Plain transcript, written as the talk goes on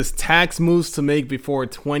Tax moves to make before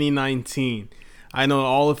 2019. I know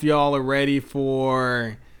all of y'all are ready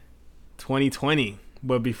for 2020,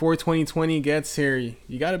 but before 2020 gets here,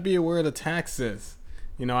 you got to be aware of the taxes.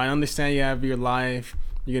 I understand you have your life.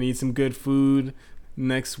 You're going to eat some good food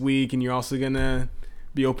next week, and you're also going to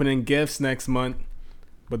be opening gifts next month.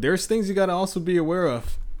 But there's things you got to also be aware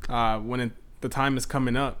of the time is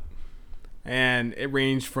coming up. And it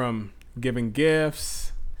ranged from giving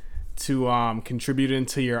gifts to contributing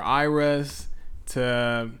to your IRAs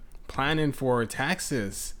to planning for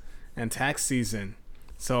taxes and tax season.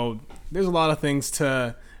 So there's a lot of things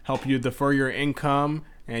to help you defer your income,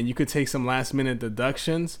 and you could take some last minute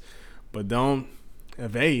deductions, but don't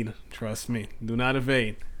evade. Trust me, do not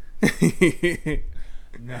evade.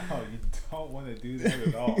 No, you don't want to do that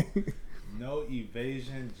at all. No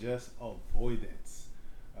evasion, just avoidance.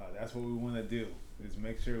 That's what we want to do, is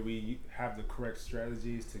make sure we have the correct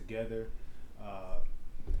strategies together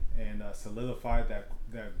and solidify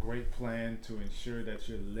that great plan to ensure that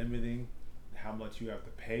you're limiting how much you have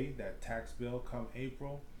to pay that tax bill come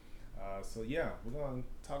April. So yeah, we're going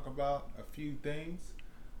to talk about a few things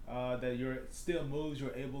that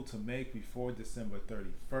you're able to make before December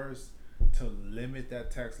 31st to limit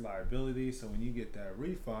that tax liability. So when you get that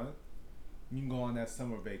refund, you can go on that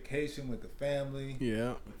summer vacation with the family,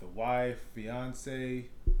 with the wife, fiance,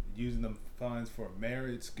 using them funds for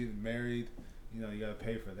marriage, getting married. You got to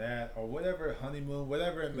pay for that, or whatever, honeymoon,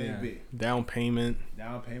 whatever it may be. Down payment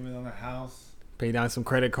on a house. Pay down some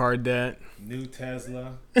credit card debt. New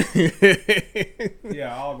Tesla.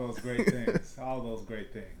 Yeah, all those great things.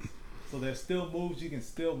 So there's still moves you can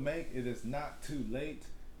still make. It is not too late,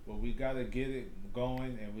 but we got to get it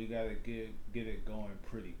going, and we got to get it going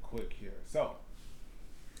pretty quick here. So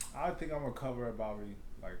I think I'm going to cover about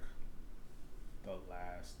like the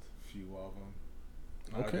last few of them.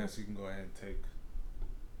 Okay. I guess you can go ahead and take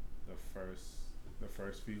the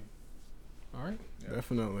first few. All right. Yeah.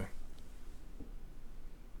 Definitely.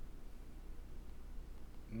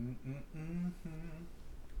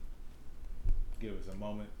 Give us a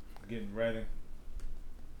moment. Getting ready.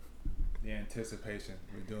 The anticipation.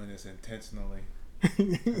 We're doing this intentionally.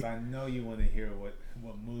 Because I know you want to hear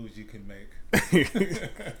what moves you can make. You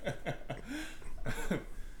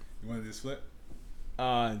want to just flip?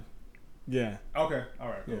 Yeah. Okay. All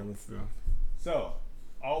right. Cool. Yeah, let's go. So,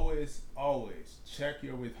 always check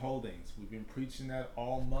your withholdings. We've been preaching that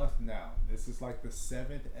all month now. This is like the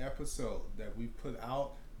 7th episode that we put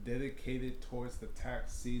out dedicated towards the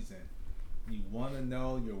tax season. You want to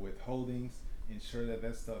know your withholdings. Ensure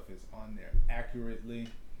that stuff is on there accurately.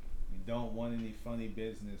 You don't want any funny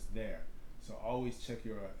business there. So always check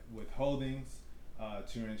your withholdings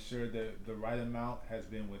to ensure that the right amount has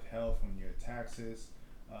been withheld from your taxes.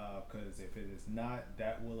 Because if it is not,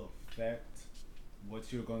 that will affect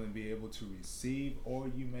what you're going to be able to receive, or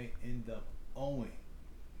you may end up owing.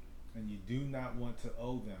 And you do not want to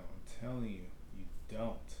owe them. I'm telling you, you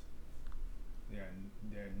don't.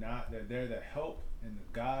 They're there to help and to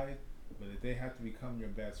guide, but if they have to become your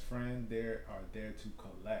best friend, they are there to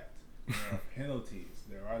collect. There are penalties,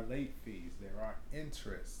 there are late fees, there are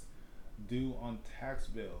interest due on tax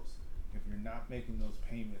bills if you're not making those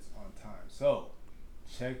payments on time. So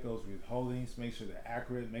check those withholdings, make sure they're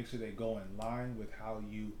accurate, make sure they go in line with how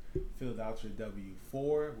you filled out your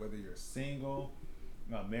W-4, whether you're single,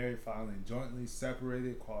 married, filing jointly,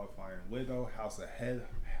 separated, qualifying widow, head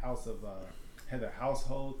of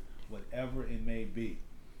household, whatever it may be.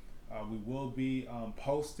 We will be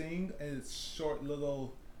posting a short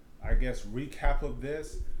little, recap of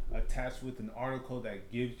this attached with an article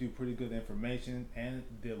that gives you pretty good information and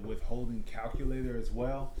the withholding calculator as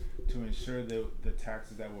well to ensure that the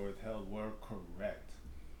taxes that were withheld were correct.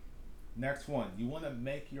 Next one, you want to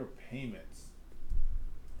make your payments.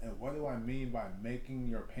 And what do I mean by making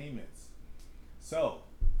your payments? So,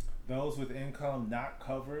 those with income not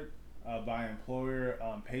covered by employer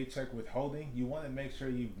paycheck withholding, you want to make sure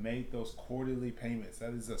you've made those quarterly payments.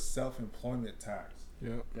 That is a self-employment tax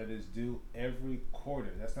that is due every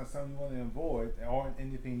quarter. That's not something you want to avoid or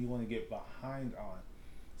anything you want to get behind on.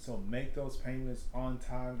 So make those payments on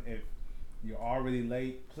time. If you're already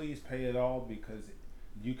late, please pay it all, because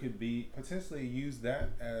you could be potentially use that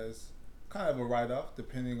as kind of a write-off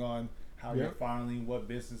depending on how you're filing, what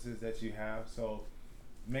businesses that you have. So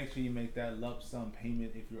make sure you make that lump sum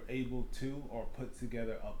payment if you're able to, or put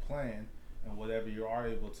together a plan, and whatever you are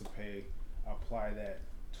able to pay, apply that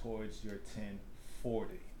towards your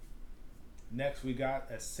 1040. Next, we got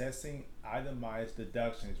assessing itemized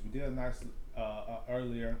deductions. We did a nice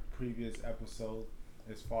previous episode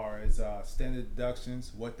as far as standard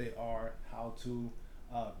deductions, what they are, how to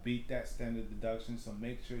beat that standard deduction. So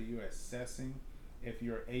make sure you're assessing if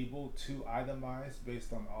you're able to itemize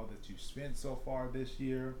based on all that you spent so far this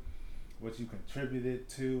year, what you contributed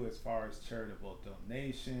to as far as charitable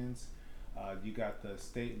donations. You got the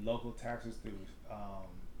state and local taxes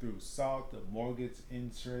through SALT, the mortgage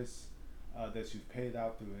interest that you've paid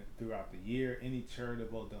out throughout the year, any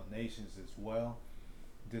charitable donations as well.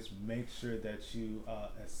 Just make sure that you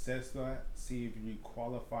assess that, see if you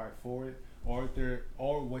qualify for it, or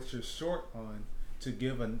what you're short on to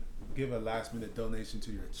give a last minute donation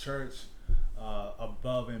to your church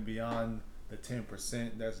above and beyond the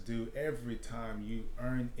 10% that's due every time you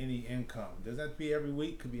earn any income. Doesn't have to be every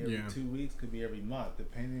week, could be every 2 weeks, could be every month,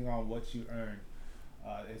 depending on what you earn.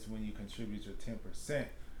 Is when you contribute your 10%,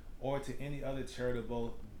 or to any other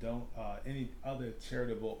charitable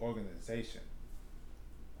organization.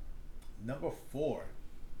 Number 4,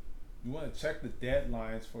 you want to check the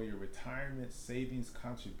deadlines for your retirement savings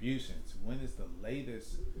contributions. When is the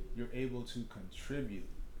latest you're able to contribute?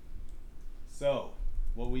 So,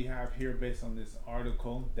 what we have here based on this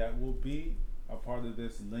article that will be a part of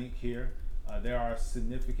this link here, there are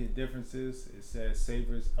significant differences. It says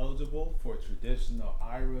savers eligible for traditional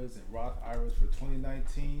IRAs and Roth IRAs for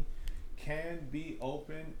 2019 can be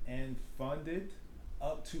opened and funded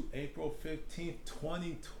up to April 15th,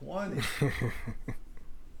 2020.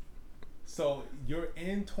 So you're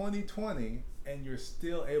in 2020 and you're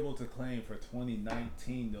still able to claim for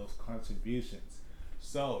 2019 those contributions.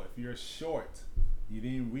 So if you're short, you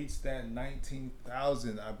didn't reach that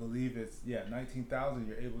 19,000, I believe it's 19,000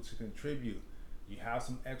 you're able to contribute. You have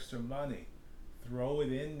some extra money, throw it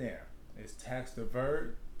in there. It's tax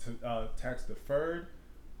deferred,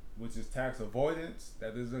 which is tax avoidance.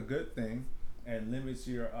 That is a good thing, and limits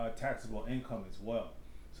your taxable income as well.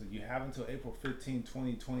 So you have until April 15,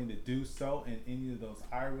 2020 to do so, and any of those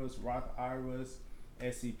IRAs, Roth IRAs,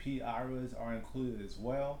 SEP IRAs are included as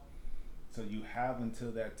well. So you have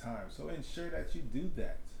until that time. So ensure that you do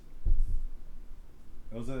that.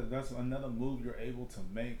 That's another move you're able to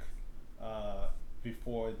make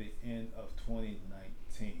before the end of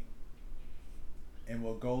 2019. And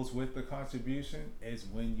what goes with the contribution is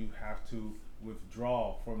when you have to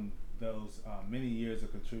withdraw from those many years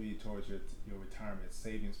of contributing towards your retirement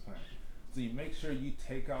savings plan. So you make sure you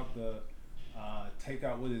take out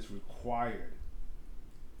what is required.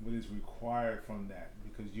 What is required from that,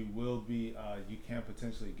 because you will be you can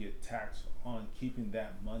potentially get taxed on keeping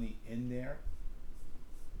that money in there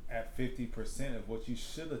at 50% of what you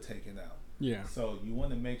should have taken out. Yeah. So you want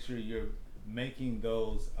to make sure you're making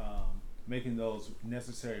those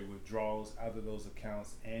necessary withdrawals out of those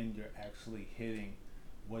accounts, and you're actually hitting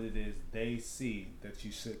what it is they see that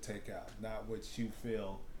you should take out, not what you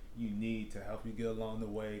feel you need to help you get along the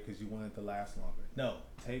way because you want it to last longer. No,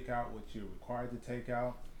 take out what you're required to take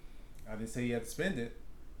out. I didn't say you have to spend it,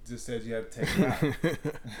 just said you have to take it out.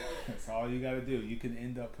 That's all you got to do. You can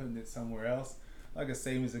end up putting it somewhere else, like a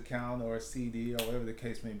savings account or a CD or whatever the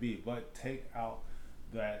case may be. But take out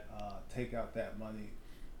that money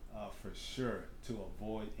for sure, to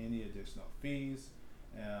avoid any additional fees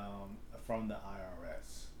from the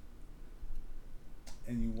IRS.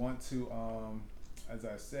 And you want to, as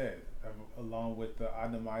I said, along with the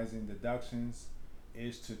itemizing deductions,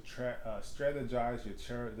 is to strategize your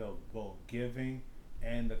charitable giving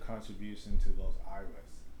and the contribution to those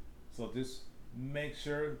IRAs. So just make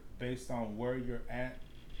sure, based on where you're at,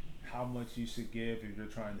 how much you should give if you're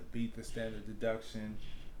trying to beat the standard deduction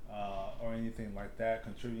or anything like that.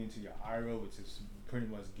 Contributing to your IRA, which is pretty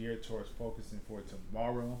much geared towards focusing for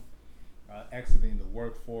tomorrow, exiting the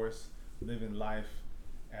workforce, living life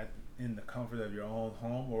in the comfort of your own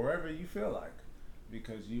home, or wherever you feel like,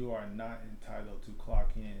 because you are not entitled to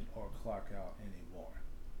clock in or clock out anymore.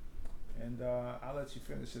 And I'll let you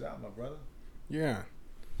finish it out, my brother. Yeah.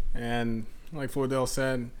 And like Fordell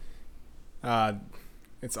said,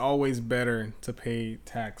 it's always better to pay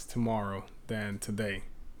tax tomorrow than today.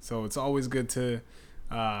 So it's always good to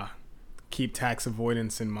keep tax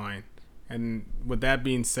avoidance in mind. And with that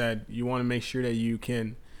being said, you want to make sure that you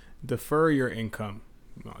can defer your income.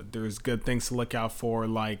 There's good things to look out for,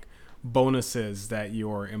 like bonuses that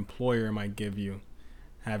your employer might give you.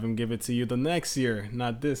 Have them give it to you the next year,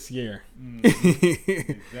 not this year.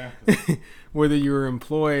 Exactly. Whether you're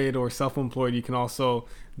employed or self-employed, you can also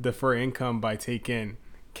defer income by taking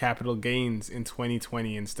capital gains in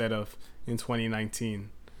 2020 instead of in 2019.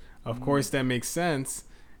 Of course, that makes sense.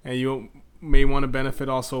 And you may want to benefit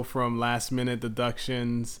also from last-minute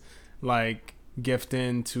deductions, like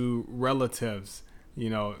gifting to relatives.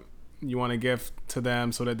 You know, you want to gift to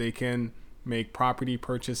them so that they can make property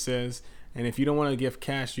purchases. And if you don't want to gift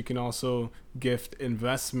cash, you can also gift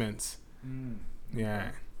investments. Okay.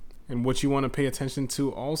 Yeah. And what you want to pay attention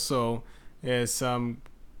to also is some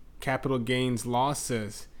capital gains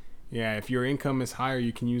losses. Yeah, if your income is higher,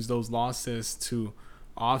 you can use those losses to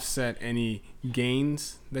offset any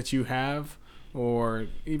gains that you have, or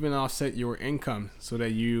even offset your income so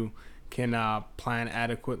that you can plan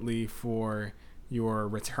adequately for your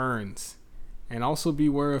returns. And also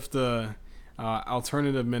beware of the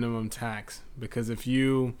alternative minimum tax, because if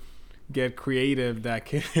you get creative, that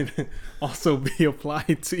can also be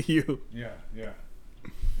applied to you. Yeah, yeah,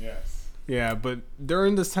 yes. Yeah, but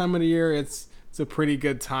during this time of the year, it's a pretty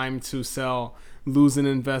good time to sell losing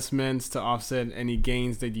investments to offset any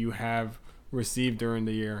gains that you have received during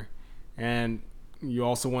the year. And you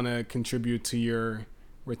also want to contribute to your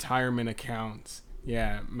retirement accounts.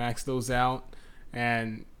 Yeah, max those out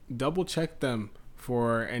and double check them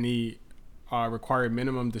for any required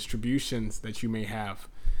minimum distributions that you may have,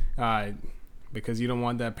 uh, because you don't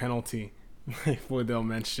want that penalty, like what they'll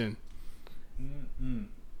mention. Mm-mm.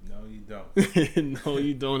 No, you don't. No,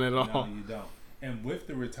 you don't at No, all. you don't. And with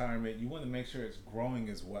the retirement, you want to make sure it's growing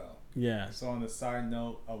as well. Yeah. So, on the side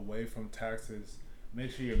note, away from taxes,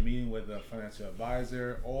 make sure you're meeting with a financial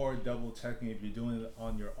advisor or double checking if you're doing it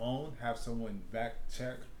on your own. Have someone back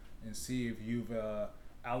check and see if you've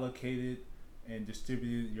allocated and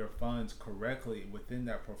distributed your funds correctly within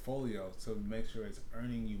that portfolio. So, make sure it's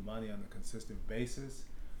earning you money on a consistent basis.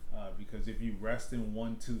 Because if you rest in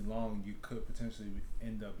one too long, you could potentially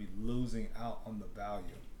end up losing out on the value.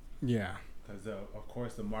 Yeah. Because of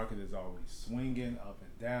course the market is always swinging up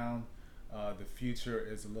and down. The future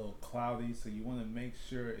is a little cloudy, so you want to make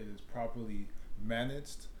sure it is properly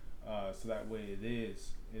managed, so that way it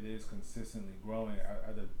is consistently growing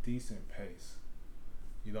at a decent pace.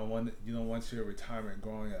 You don't want your retirement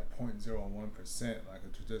growing at 0.01% like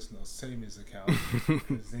a traditional savings account,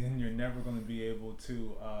 because then you're never going to be able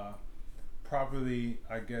to properly,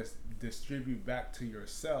 I guess, distribute back to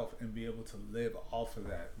yourself and be able to live off of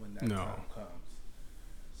that when that time comes.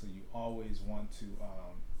 So you always want to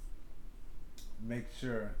make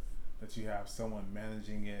sure that you have someone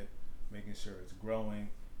managing it, making sure it's growing,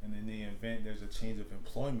 and in the event there's a change of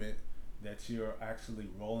employment, that you're actually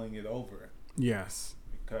rolling it over. Yes.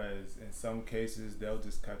 Because in some cases they'll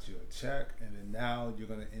just cut you a check, and then now you're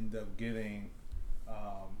going to end up getting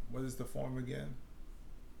what is the form again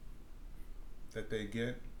that they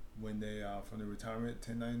get when they from the retirement,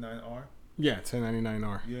 1099-R? Yeah,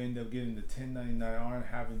 1099-R. You end up getting the 1099-R and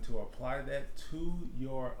having to apply that to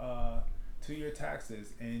your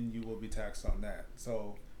taxes, and you will be taxed on that.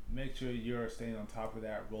 So make sure you're staying on top of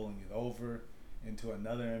that, rolling it over into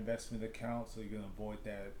another investment account, so you can avoid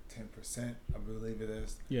that 10%, I believe it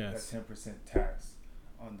is. Yes. That 10% tax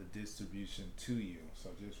on the distribution to you. So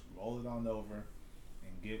just roll it on over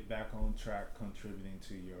and get back on track contributing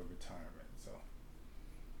to your retirement. So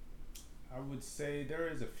I would say there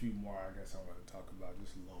is a few more I guess I want to talk about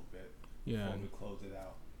just a little bit before we close it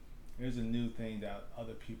out. There's a new thing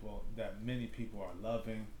that many people are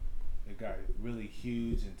loving. It got really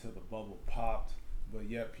huge until the bubble popped, but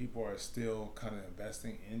yet people are still kind of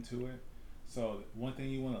investing into it. So one thing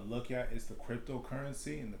you want to look at is the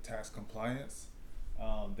cryptocurrency and the tax compliance.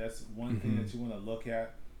 That's one thing that you want to look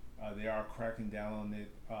at. They are cracking down on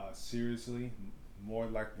it seriously, more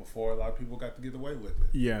like before. A lot of people got to get away with it.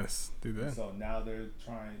 Yes, do that. So now they're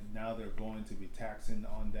going to be taxing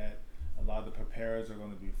on that. A lot of the preparers are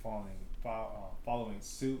going to be following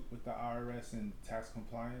suit with the IRS and tax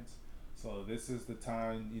compliance. So this is the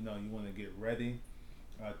time, you want to get ready,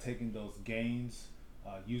 taking those gains,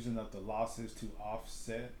 using up the losses to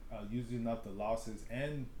offset, using up the losses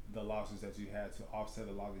and the losses that you had to offset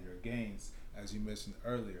a lot of your gains, as you mentioned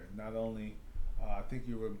earlier. Not only, I think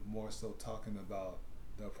you were more so talking about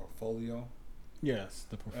the portfolio. Yes,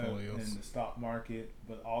 the portfolios in the stock market,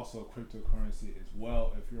 but also cryptocurrency as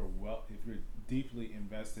well. If you're deeply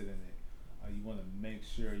invested in it, you want to make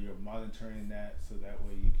sure you're monitoring that, so that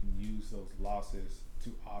way you can use those losses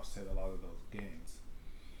to offset a lot of those gains.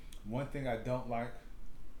 One thing I don't like,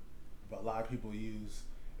 but a lot of people use,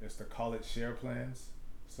 is the college share plans.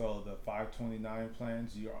 So the 529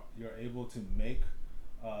 plans, you're able to make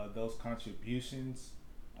those contributions.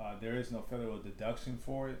 There is no federal deduction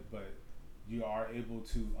for it, but you are able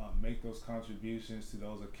to make those contributions to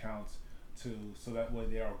those accounts so that way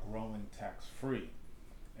they are growing tax free,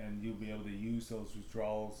 and you'll be able to use those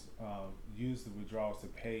withdrawals, to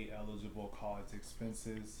pay eligible college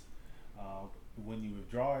expenses. When you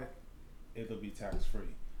withdraw it, it'll be tax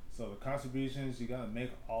free. So the contributions, you gotta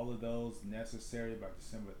make all of those necessary by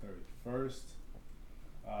December 31st.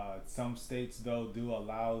 Some states, though, do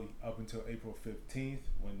allow up until April 15th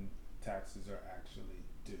when taxes are actually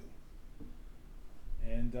due.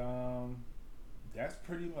 And that's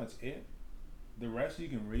pretty much it. The rest you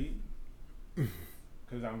can read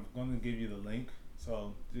because I'm going to give you the link.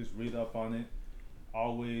 So just read up on it.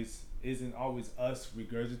 Always isn't always us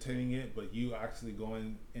regurgitating it, but you actually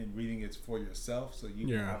going and reading it for yourself so you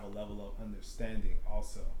can have a level of understanding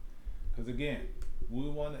also. Because again, we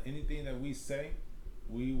want anything that we say,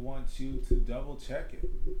 we want you to double check it.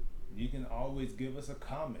 You can always give us a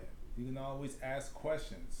comment. You can always ask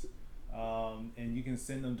questions. And you can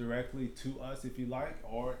send them directly to us if you like,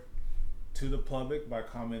 or to the public by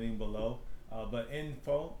commenting below. But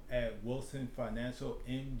info at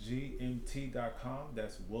wilsonfinancialmgmt.com.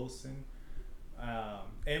 That's Wilson.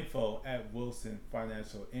 Info at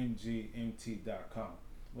wilsonfinancialmgmt.com.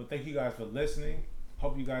 Well, thank you guys for listening.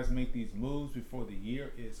 Hope you guys make these moves before the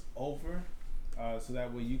year is over, so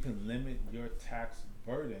that way you can limit your tax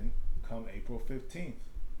burden come April 15th.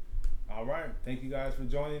 All right. Thank you guys for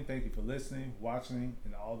joining. Thank you for listening, watching,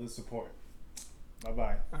 and all the support.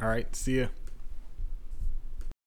 Bye-bye. All right. See ya.